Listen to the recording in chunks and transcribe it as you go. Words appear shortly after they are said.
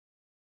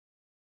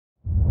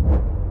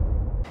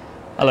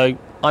Hello,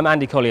 I'm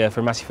Andy Collier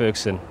from Massey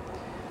Ferguson.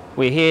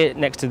 We're here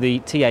next to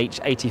the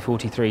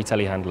TH.8043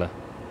 telehandler.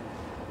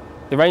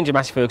 The range of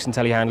Massey Ferguson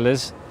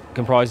telehandlers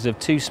comprises of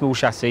 2 small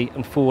chassis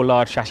and 4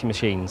 large chassis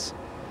machines.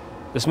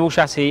 The small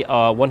chassis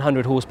are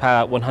 100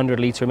 horsepower, 100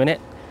 litre a minute.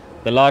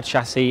 The large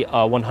chassis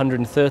are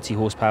 130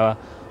 horsepower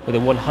with a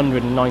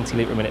 190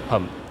 litre a minute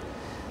pump.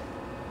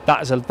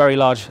 That is a very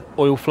large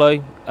oil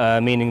flow,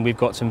 meaning we've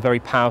got some very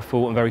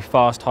powerful and very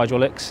fast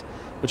hydraulics,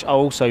 which are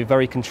also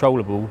very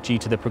controllable due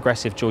to the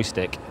progressive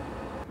joystick.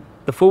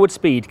 The forward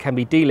speed can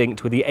be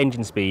delinked with the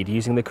engine speed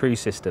using the cruise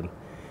system.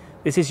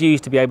 This is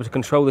used to be able to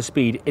control the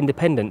speed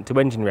independent to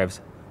engine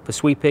revs for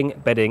sweeping,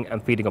 bedding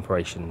and feeding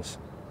operations.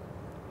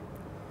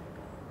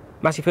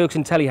 Massey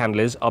Ferguson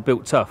telehandlers are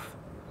built tough.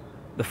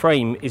 The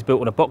frame is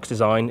built on a box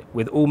design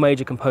with all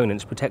major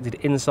components protected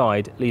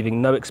inside,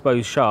 leaving no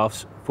exposed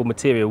shafts for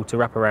material to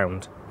wrap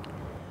around.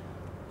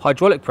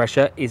 Hydraulic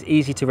pressure is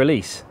easy to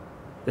release.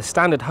 The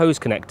standard hose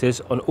connectors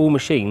on all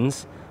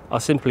machines are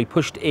simply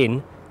pushed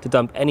in to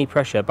dump any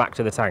pressure back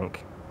to the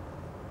tank.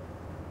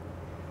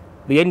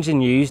 The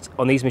engine used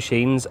on these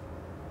machines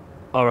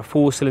are a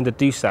 4-cylinder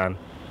Doosan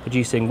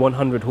producing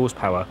 100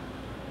 horsepower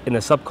in the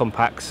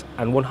subcompacts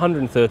and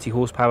 130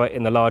 horsepower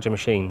in the larger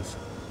machines.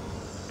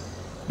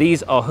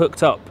 These are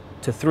hooked up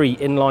to 3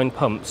 inline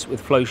pumps with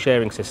flow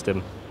sharing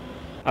system,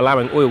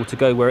 allowing oil to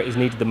go where it is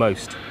needed the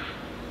most.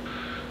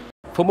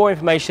 For more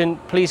information,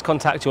 please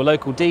contact your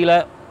local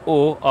dealer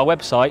or our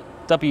website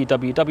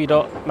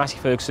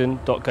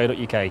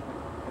www.masseyferguson.co.uk.